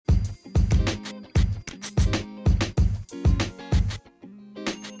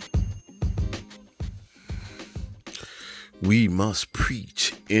We must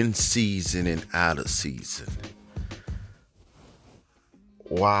preach in season and out of season.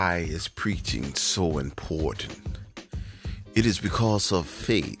 Why is preaching so important? It is because of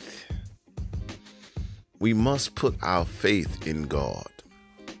faith. We must put our faith in God.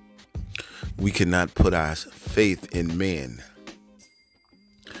 We cannot put our faith in men.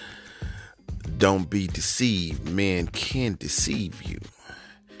 Don't be deceived. Man can deceive you.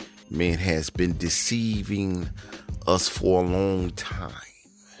 Man has been deceiving us for a long time.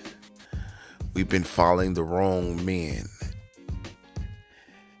 We've been following the wrong men.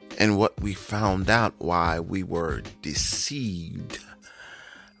 And what we found out why we were deceived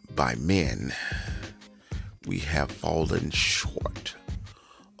by men, we have fallen short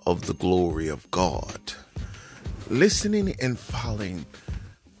of the glory of God. Listening and following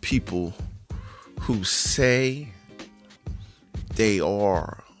people who say they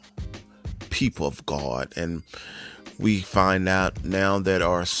are people of God, and we find out now there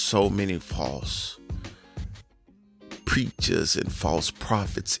are so many false preachers and false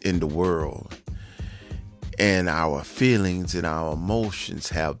prophets in the world, and our feelings and our emotions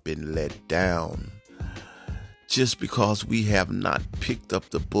have been let down just because we have not picked up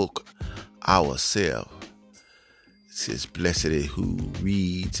the book ourselves. It says, blessed is who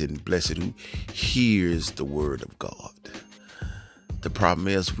reads and blessed who hears the word of God. The problem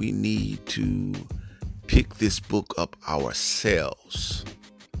is we need to pick this book up ourselves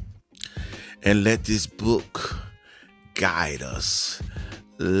and let this book guide us.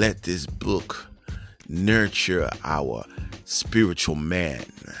 Let this book nurture our spiritual man.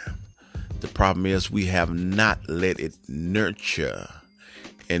 The problem is we have not let it nurture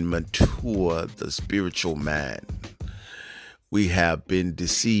and mature the spiritual man. We have been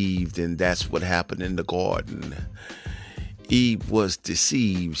deceived, and that's what happened in the garden. Eve was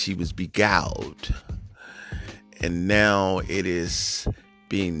deceived. She was beguiled. And now it is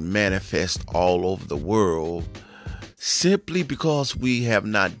being manifest all over the world simply because we have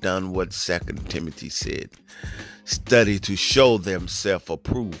not done what 2 Timothy said. Study to show themselves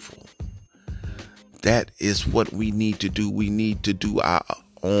approval. That is what we need to do. We need to do our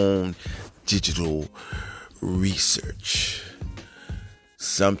own digital research.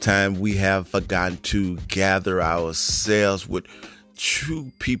 Sometimes we have forgotten to gather ourselves with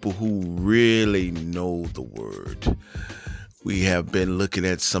true people who really know the word. We have been looking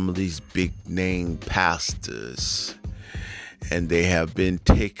at some of these big name pastors, and they have been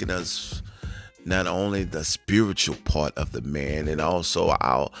taking us not only the spiritual part of the man and also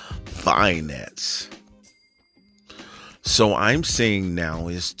our finance. So I'm saying now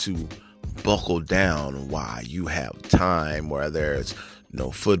is to buckle down while you have time, where there's no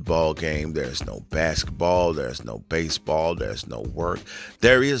football game, there's no basketball, there's no baseball, there's no work.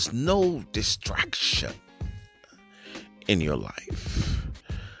 There is no distraction in your life.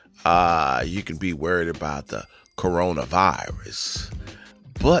 You can be worried about the coronavirus,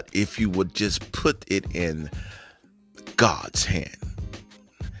 but if you would just put it in God's hand,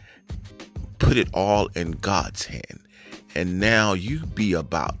 put it all in God's hand, and now you be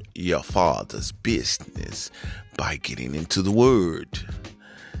about your Father's business by getting into the Word.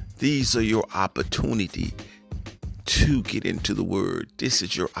 These are your opportunity to get into the Word. This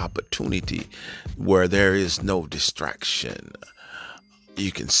is your opportunity where there is no distraction.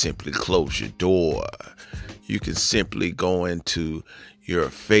 You can simply close your door. You can simply go into your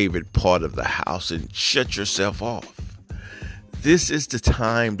favorite part of the house and shut yourself off. This is the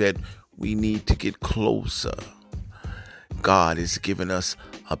time that we need to get closer. God has given us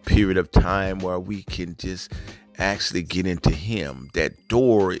a period of time where we can just actually get into Him. That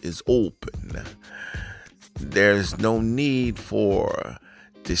door is open. There's no need for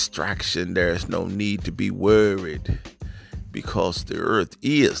distraction. There's no need to be worried, because the earth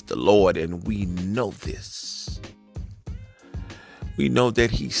is the Lord, and we know this. We know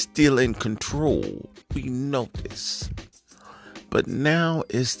that He's still in control. We know this. But now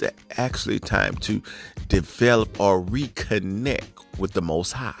is the actually time to develop or reconnect with the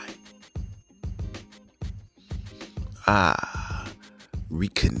Most High.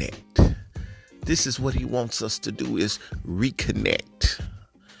 Reconnect. This is what He wants us to do, is reconnect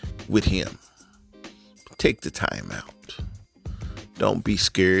with Him. Take the time out. Don't be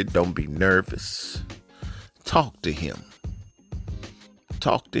scared. Don't be nervous. Talk to Him.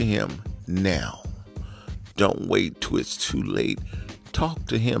 Talk to Him now. Don't wait till it's too late. Talk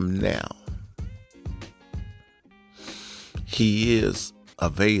to Him now. He is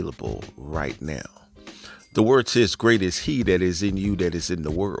available right now. The word says, great is He that is in you that is in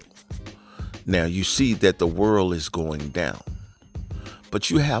the world. Now you see that the world is going down, but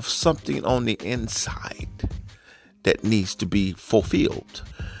you have something on the inside that needs to be fulfilled.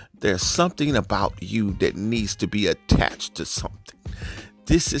 There's something about you that needs to be attached to something.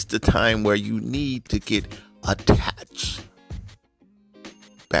 This is the time where you need to get attached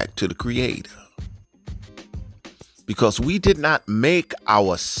back to the Creator. Because we did not make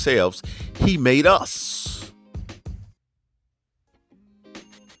ourselves, He made us.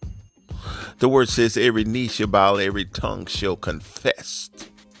 The word says every knee shall bow, every tongue shall confess.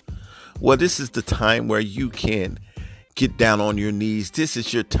 Well, this is the time where you can get down on your knees. This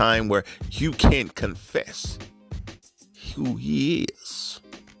is your time where you can confess who He is.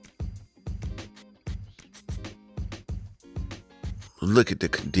 Look at the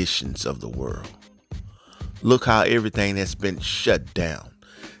conditions of the world. Look how everything has been shut down.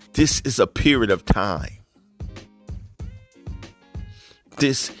 This is a period of time.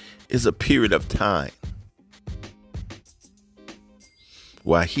 This is a period of time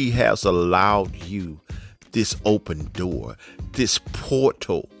where He has allowed you this open door, this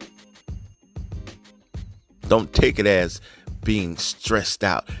portal. Don't take it as being stressed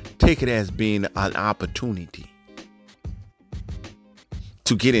out. Take it as being an opportunity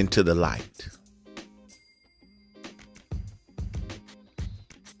to get into the light.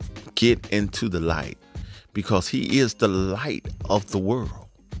 Get into the light, because He is the light of the world.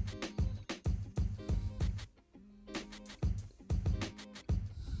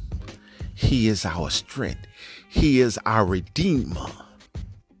 He is our strength. He is our Redeemer.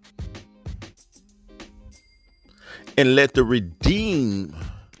 And let the redeemed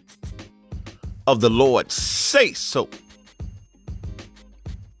of the Lord say so.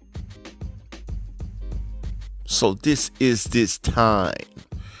 So this is this time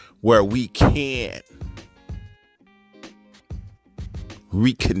where we can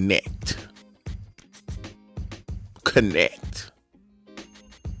reconnect, connect.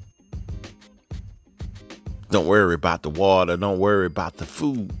 Don't worry about the water. Don't worry about the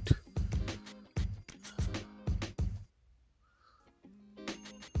food.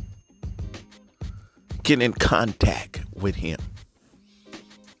 Get in contact with Him.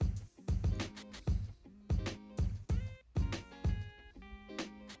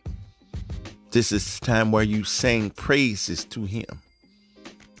 This is the time where you sing praises to Him,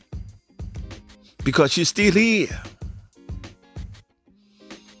 because you're still here.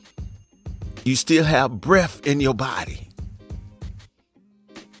 You still have breath in your body.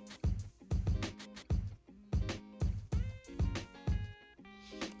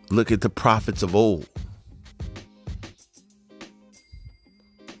 Look at the prophets of old.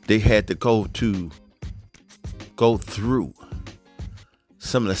 They had to go through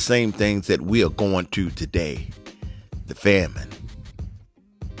some of the same things that we are going through today. The famine.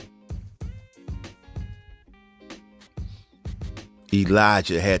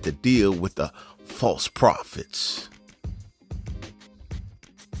 Elijah had to deal with the false prophets.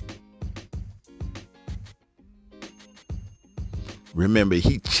 Remember,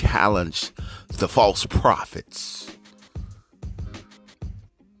 he challenged the false prophets.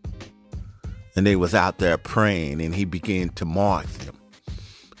 And they was out there praying, and he began to mark them.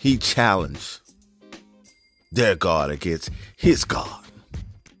 He challenged their God against his God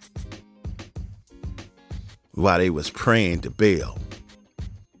while they was praying to Baal.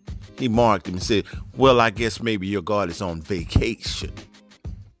 He marked them and said, well, I guess maybe your God is on vacation.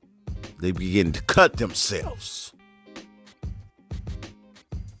 They began to cut themselves.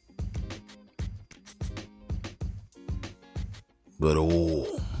 But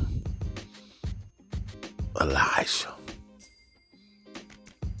Elijah,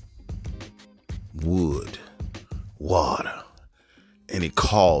 wood, water, and he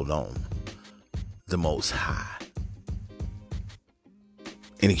called on the Most High.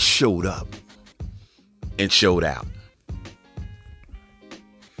 And he showed up and showed out.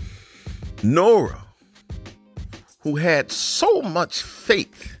 Noah, who had so much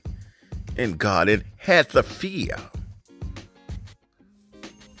faith in God and had the fear.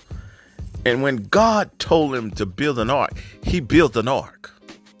 And when God told him to build an ark, he built an ark.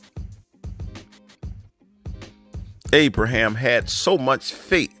 Abraham had so much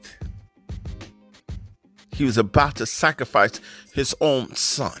faith. He was about to sacrifice his own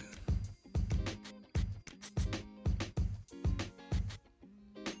son.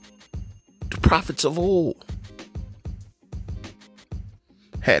 The prophets of old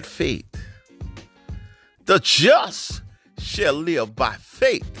had faith. The just shall live by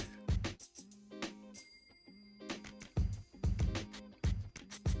faith.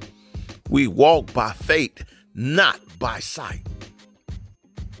 We walk by faith, not by sight.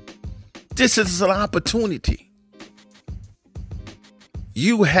 This is an opportunity.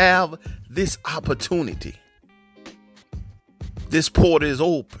 You have this opportunity This portal is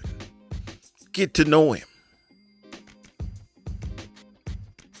open. Get to know him.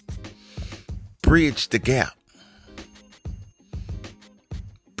 Bridge the gap.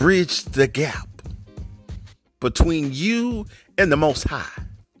 Bridge the gap between you and the Most High.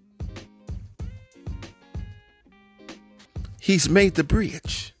 He's made the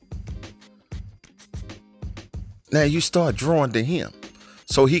bridge. Now you start drawing to him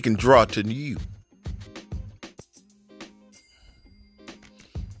so he can draw to you.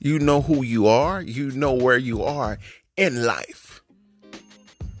 You know who you are. You know where you are in life.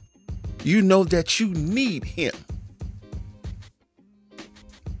 You know that you need him.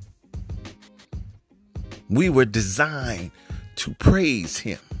 We were designed to praise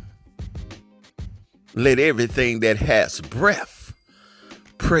him. Let everything that has breath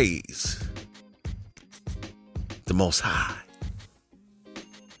praise the Most High.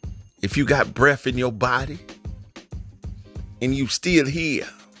 If you got breath in your body and you still here,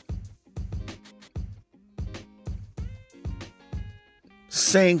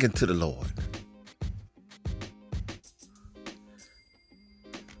 sing unto the Lord.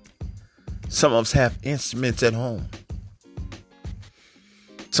 Some of us have instruments at home.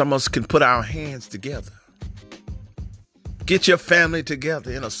 Some of us can put our hands together. Get your family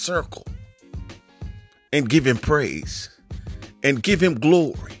together in a circle and give him praise and give him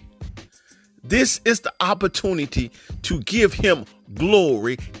glory. This is the opportunity to give him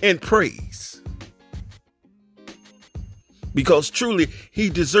glory and praise. Because truly, he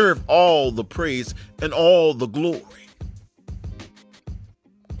deserves all the praise and all the glory.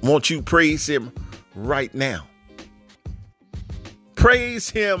 Won't you praise him right now? Praise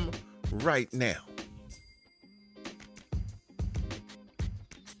him right now.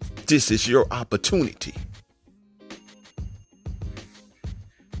 This is your opportunity.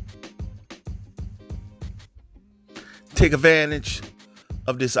 Take advantage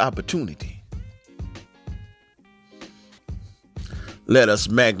of this opportunity. Let us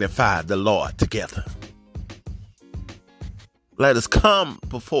magnify the Lord together. Let us come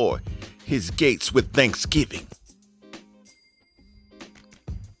before his gates with thanksgiving.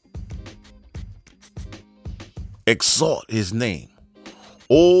 Exalt his name.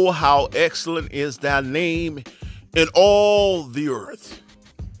 Oh, how excellent is thy name in all the earth.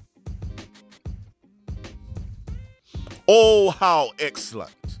 Oh, how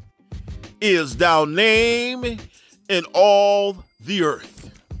excellent is thy name in all the earth.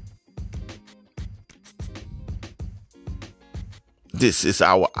 This is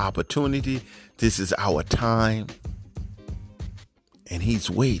our opportunity. This is our time. And he's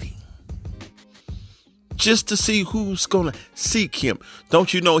waiting just to see who's going to seek him.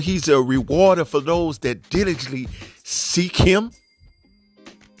 Don't you know he's a rewarder for those that diligently seek him?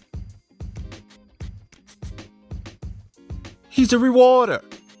 He's a rewarder.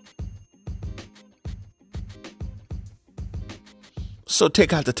 So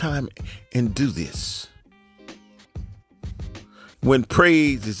take out the time and do this. When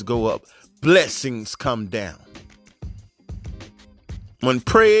praises go up, blessings come down. When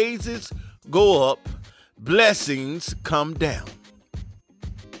praises go up, blessings come down.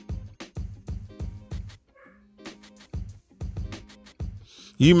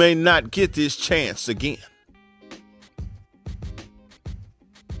 You may not get this chance again.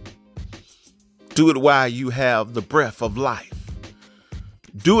 Do it while you have the breath of life.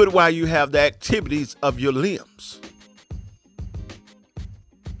 Do it while you have the activities of your limbs.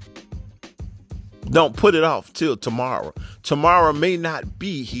 Don't put it off till tomorrow. Tomorrow may not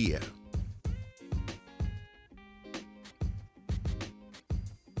be here.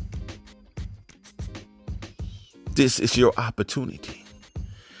 This is your opportunity.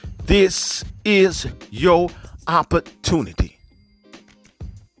 This is your opportunity.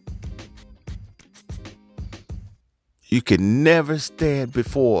 You can never stand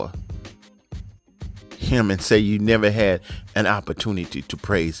before him and say you never had an opportunity to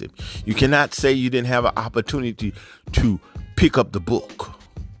praise him. You cannot say you didn't have an opportunity to pick up the book.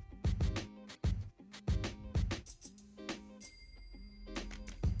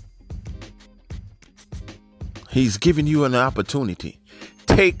 He's giving you an opportunity.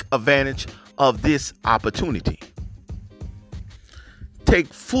 Take advantage of this opportunity.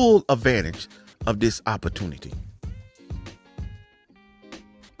 Take full advantage of this opportunity.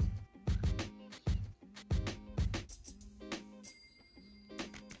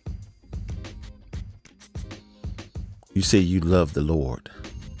 You say you love the Lord.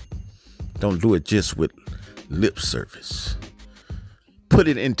 Don't do it just with lip service. Put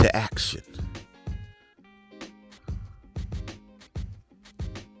it into action.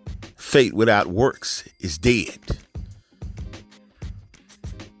 Faith without works is dead.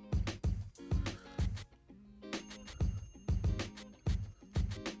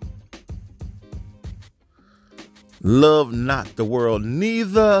 Love not the world,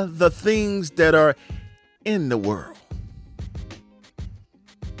 neither the things that are in the world.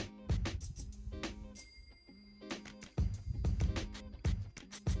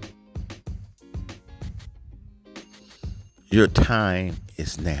 Your time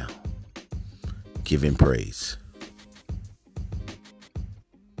is now. Give him praise.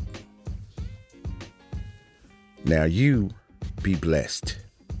 Now you be blessed.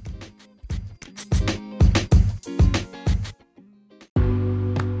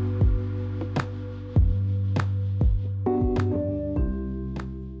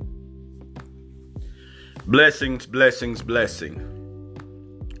 Blessings, blessings, blessing.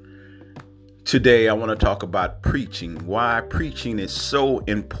 Today I want to talk about preaching. Why preaching is so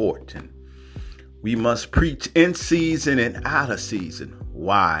important. We must preach in season and out of season.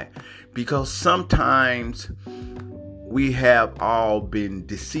 Why? Because sometimes we have all been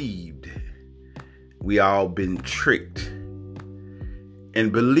deceived. We all been tricked in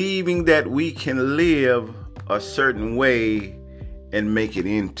believing that we can live a certain way and make it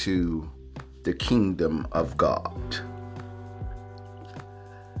into the kingdom of God.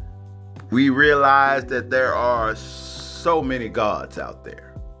 We realize that there are so many gods out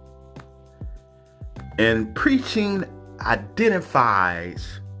there. And preaching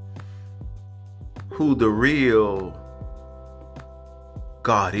identifies who the real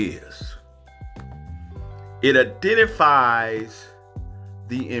God is. It identifies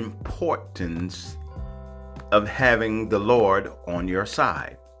the importance of having the Lord on your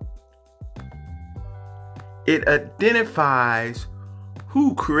side. It identifies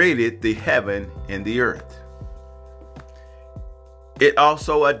who created the heaven and the earth. It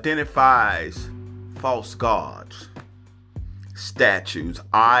also identifies false gods, statues,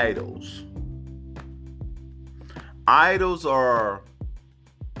 idols. Idols are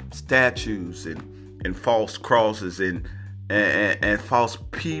statues and false crosses and false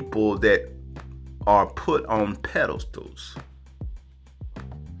people that are put on pedestals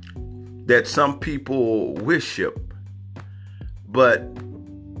that some people worship, but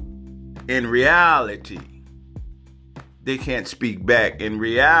in reality, they can't speak back. In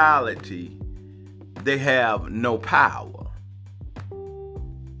reality, they have no power.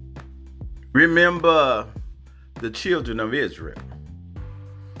 Remember the children of Israel.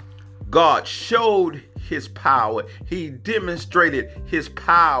 God showed his power. He demonstrated his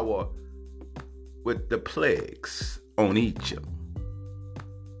power with the plagues on Egypt.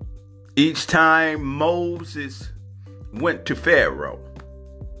 Each time Moses went to Pharaoh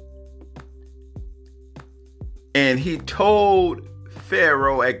and he told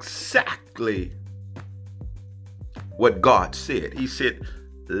Pharaoh exactly what God said. He said,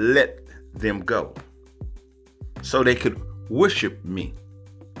 let them go so they could worship me.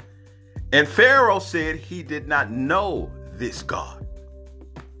 And Pharaoh said he did not know this God.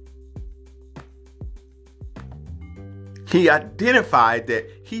 He identified that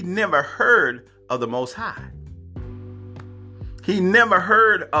he never heard of the Most High. He never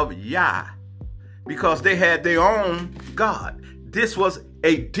heard of Yah because they had their own God. This was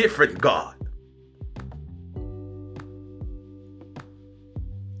a different God.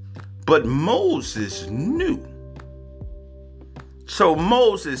 But Moses knew. So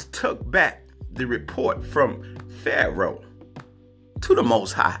Moses took back the report from Pharaoh to the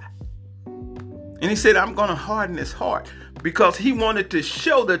Most High. And he said, I'm going to harden his heart, because he wanted to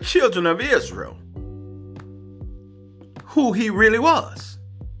show the children of Israel who he really was.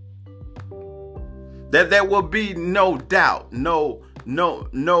 That there will be no doubt, no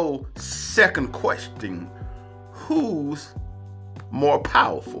second question. Who's more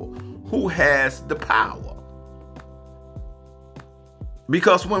powerful? Who has the power?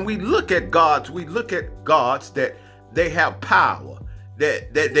 Because when we look at gods, that they have power,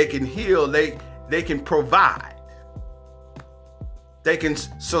 that they can heal, they can provide. They can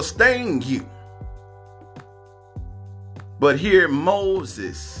sustain you. But here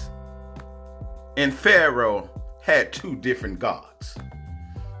Moses and Pharaoh had two different gods.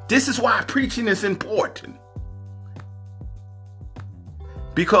 This is why preaching is important.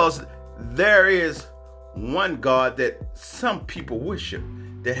 Because there is one God that some people worship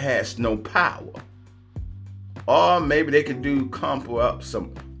that has no power. Or maybe they can conjure up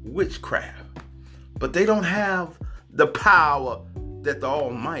some witchcraft. But they don't have the power that the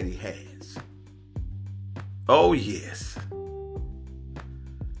Almighty has. Oh yes.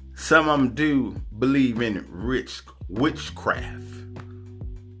 Some of them do believe in witchcraft.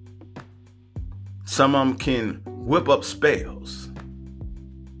 Some of them can whip up spells.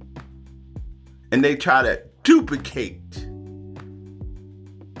 And they try to duplicate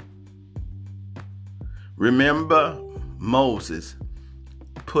Remember, Moses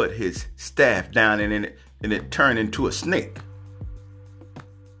put his staff down and it turned into a snake.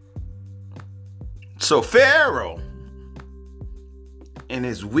 So Pharaoh and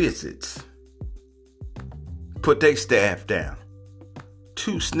his wizards put their staff down.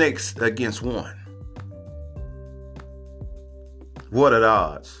 2 snakes against 1. What are the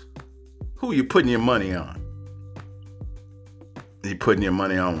odds? Who you putting your money on? Are you putting your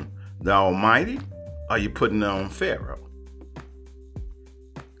money on the Almighty? Or are you putting it on Pharaoh?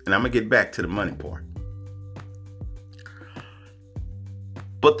 And I'm going to get back to the money part.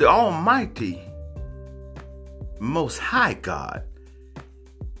 But the Almighty, Most High God,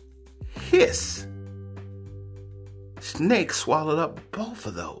 his snake swallowed up both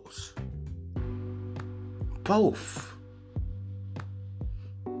of those. Both.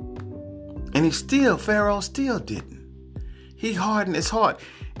 And Pharaoh still didn't. He hardened his heart.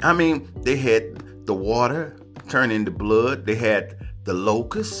 I mean, they had the water turn into blood. They had the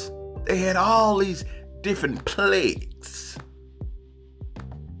locusts. They had all these different plagues.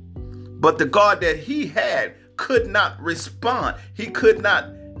 But the God that he had could not respond. He could not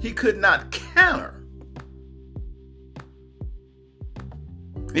counter.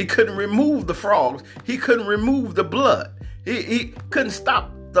 He couldn't remove the frogs. He couldn't remove the blood. He couldn't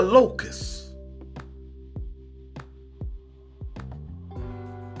stop the locusts.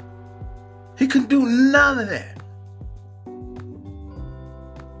 He couldn't do none of that.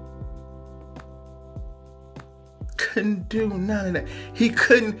 Couldn't do none of that. He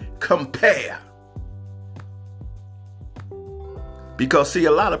couldn't compare. Because, see,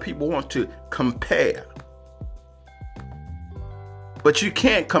 a lot of people want to compare. But you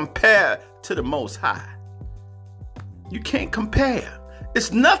can't compare to the Most High. You can't compare.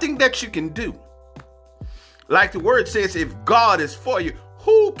 It's nothing that you can do. Like the word says, if God is for you,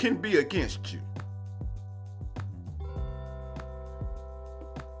 who can be against you?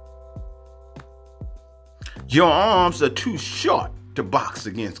 Your arms are too short to box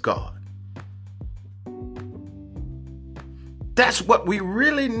against God. That's what we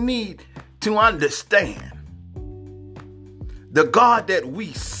really need to understand. The God that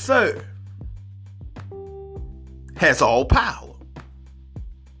we serve has all power.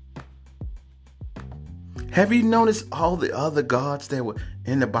 Have you noticed all the other gods that were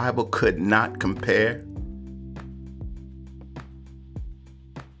in the Bible could not compare?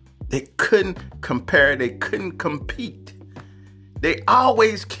 They couldn't compare. They couldn't compete. They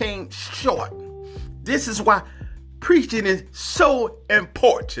always came short. This is why preaching is so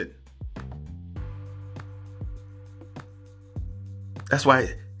important. That's why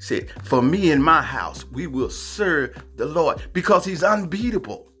it said, for me and my house, we will serve the Lord, because he's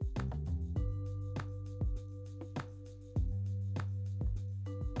unbeatable.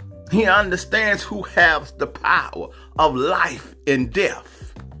 He understands who has the power of life and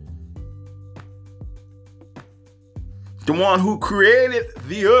death. The one who created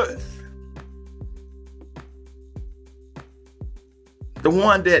the earth. The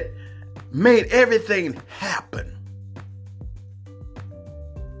one that made everything happen.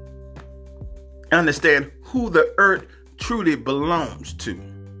 Understand who the earth truly belongs to.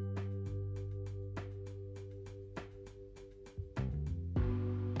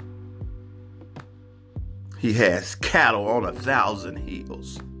 He has cattle on 1,000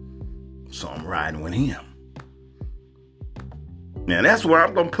 hills. So I'm riding with him. Now that's where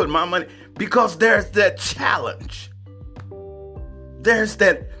I'm going to put my money, because there's that challenge. There's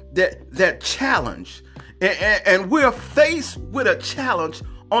that challenge. And we're faced with a challenge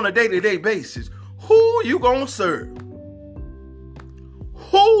on a day-to-day basis. Who you going to serve?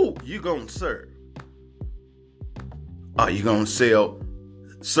 Who you going to serve? Are you going to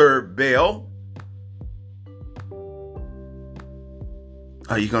serve Baal?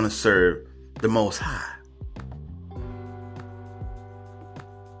 Are you going to serve the Most High?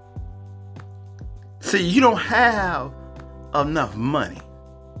 See, you don't have enough money.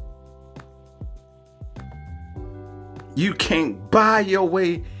 You can't buy your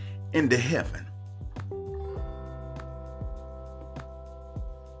way into heaven.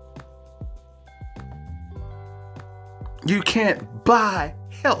 You can't buy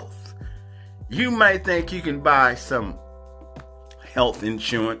health. You might think you can buy some health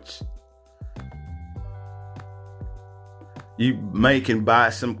insurance. You may can buy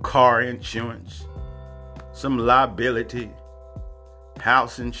some car insurance, some liability,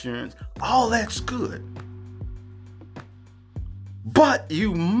 house insurance. All that's good. But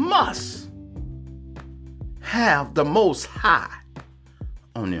you must have the Most High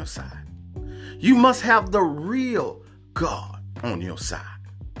on your side. You must have the real God on your side.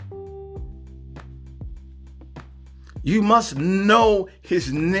 You must know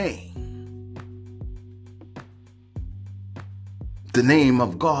his name. The name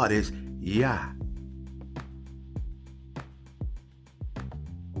of God is Yah.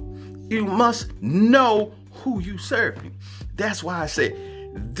 You must know who you serving. That's why I say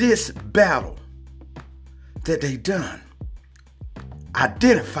this battle that they done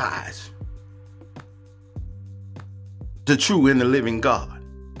identifies the true and the living God.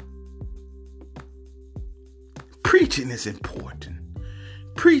 Preaching is important.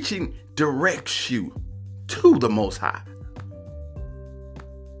 Preaching directs you to the Most High.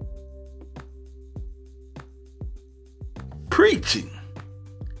 Preaching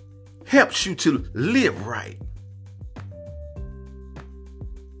helps you to live right.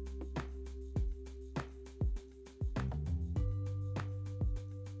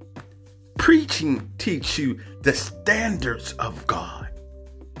 Preaching teaches you the standards of God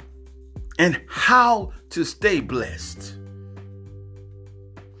and how to stay blessed.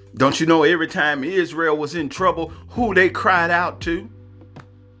 Don't you know every time Israel was in trouble, who they cried out to?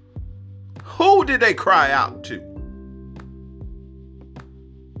 Who did they cry out to?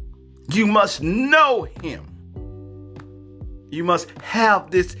 You must know him. You must have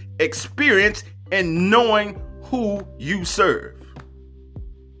this experience in knowing who you serve.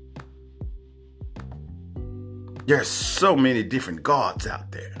 There's so many different gods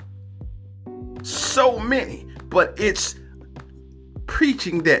out there. So many. But it's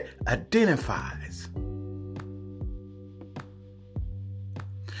preaching that identifies.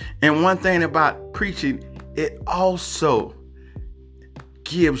 And one thing about preaching, it also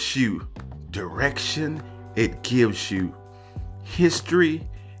gives you direction. It gives you history.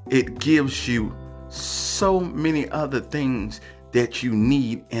 It gives you so many other things that you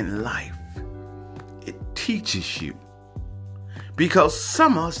need in life. It teaches you. Because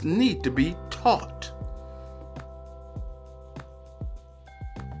some of us need to be taught.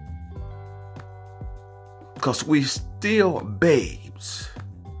 Because we're still babes.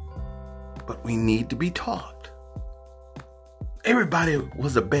 But we need to be taught. Everybody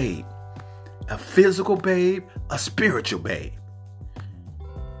was a babe. A physical babe, a spiritual babe.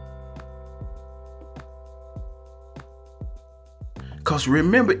 Because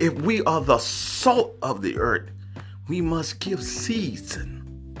remember, if we are the salt of the earth, we must give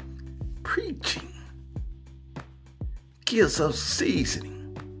season. Preaching gives us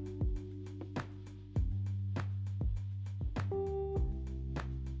seasoning.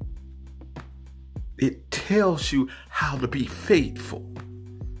 It tells you how to be faithful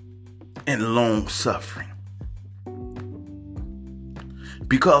and long suffering.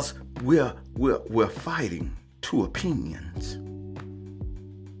 Because we're fighting two opinions.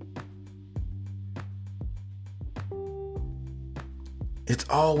 It's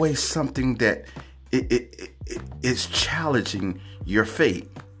always something that it's challenging your faith.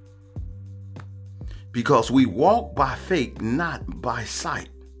 Because we walk by faith, not by sight.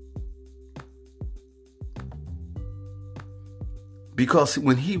 Because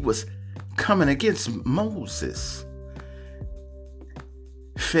when he was coming against Moses,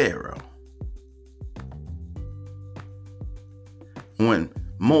 Pharaoh, when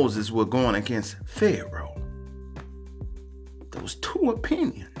Moses was going against Pharaoh, there was two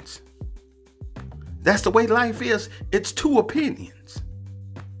opinions. That's the way life is. It's two opinions.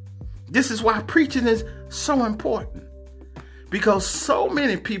 This is why preaching is so important. Because so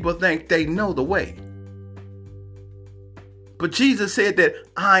many people think they know the way. But Jesus said that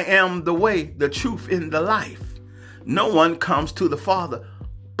I am the way, the truth, and the life. No one comes to the Father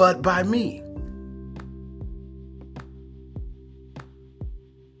but by me.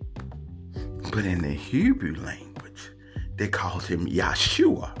 But in the Hebrew language, they called him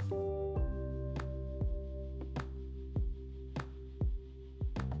Yeshua.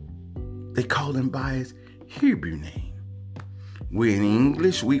 They called him by his Hebrew name. We in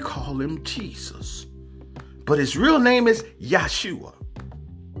English, we call him Jesus. But his real name is Yeshua,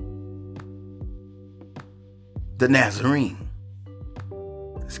 the Nazarene.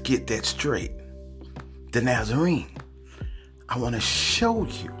 Let's get that straight. The Nazarene. I want to show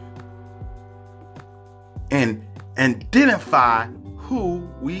you and identify who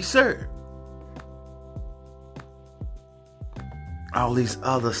we serve. All these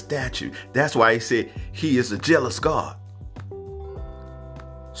other statues. That's why he said he is a jealous God.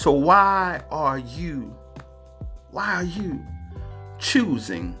 So why are you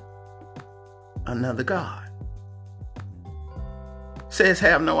choosing another God? Says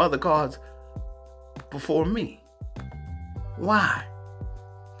have no other gods before me. Why?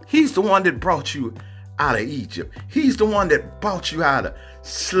 He's the one that brought you out of Egypt. He's the one that brought you out of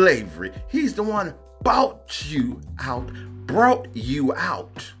slavery. He's the one bought you out, brought you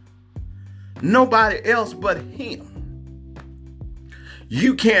out. Nobody else but him.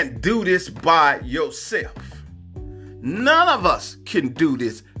 You can't do this by yourself. None of us can do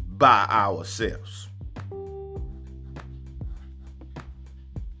this by ourselves.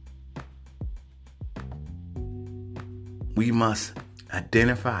 We must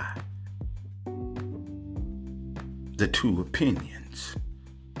identify the two opinions.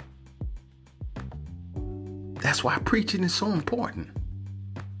 That's why preaching is so important.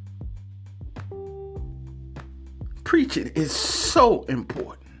 Preaching is so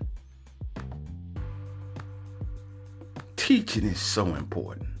important. Teaching is so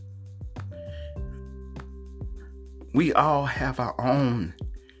important. We all have our own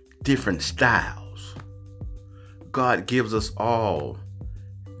different styles. God gives us all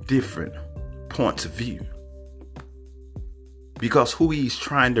different points of view. Because who he's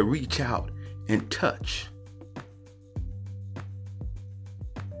trying to reach out and touch.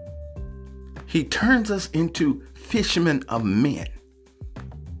 He turns us into fishermen of men.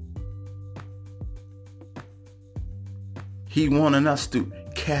 He wanted us to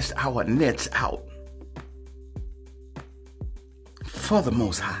cast our nets out for the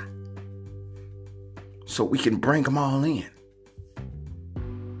Most High, so we can bring them all in.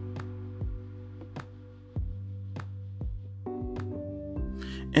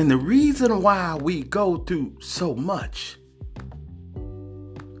 And the reason why we go through so much,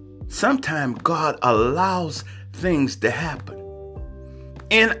 sometimes God allows things to happen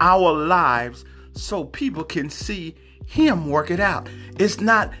in our lives so people can see him work it out. It's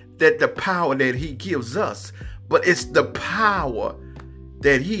not that the power that he gives us, but it's the power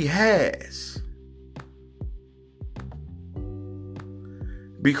that he has.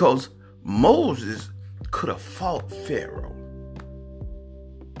 Because Moses could have fought Pharaoh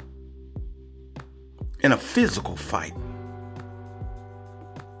in a physical fight.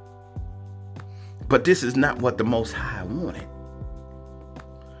 But this is not what the Most High wanted.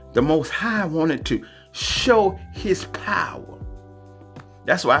 The Most High wanted to show his power.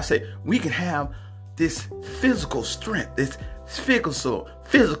 That's why I say we can have this physical strength, this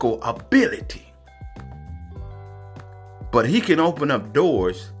physical ability. But he can open up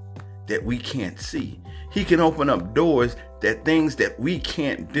doors that we can't see. He can open up doors that things that we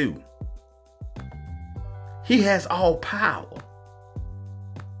can't do. He has all power.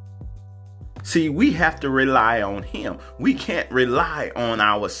 See, we have to rely on him. We can't rely on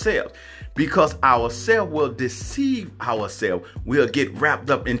ourselves, because ourselves will deceive ourselves. We'll get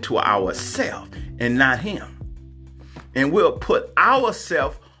wrapped up into ourselves and not him. And we'll put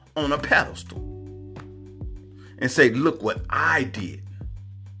ourselves on a pedestal and say, look what I did.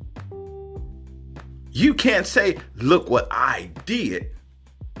 You can't say, look what I did,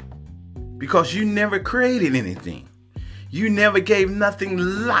 because you never created anything. You never gave nothing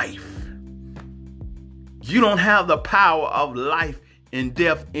life. You don't have the power of life and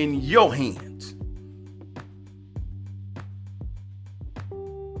death in your hands.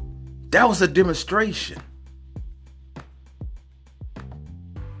 That was a demonstration.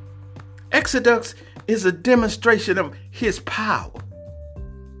 Exodus is a demonstration of his power.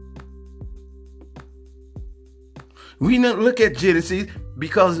 We look at Genesis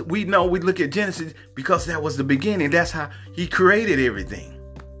because we look at Genesis because that was the beginning. That's how he created everything.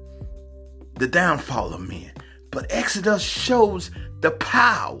 The downfall of men. But Exodus shows the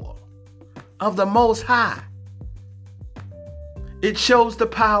power of the Most High. It shows the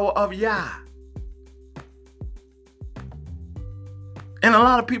power of Yah. And a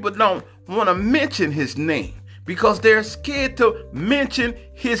lot of people don't want to mention his name because they're scared to mention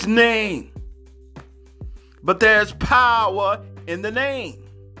his name. But there's power in the name.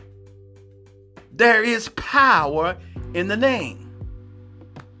 There is power in the name.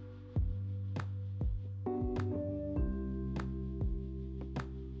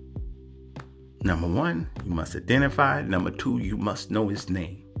 Number one, you must identify. Number two, you must know his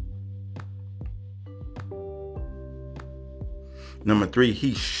name. Number three,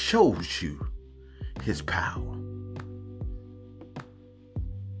 he shows you his power.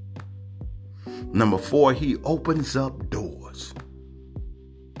 Number four, he opens up doors.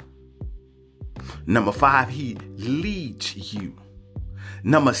 Number five, he leads you.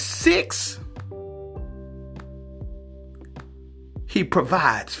 Number six, he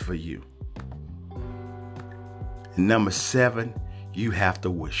provides for you. And number seven, you have to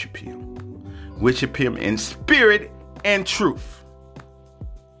worship him. Worship him in spirit and truth.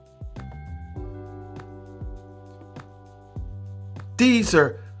 These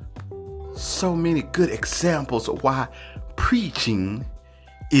are so many good examples of why preaching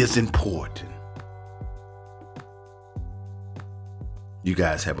is important. You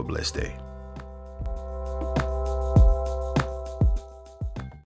guys have a blessed day.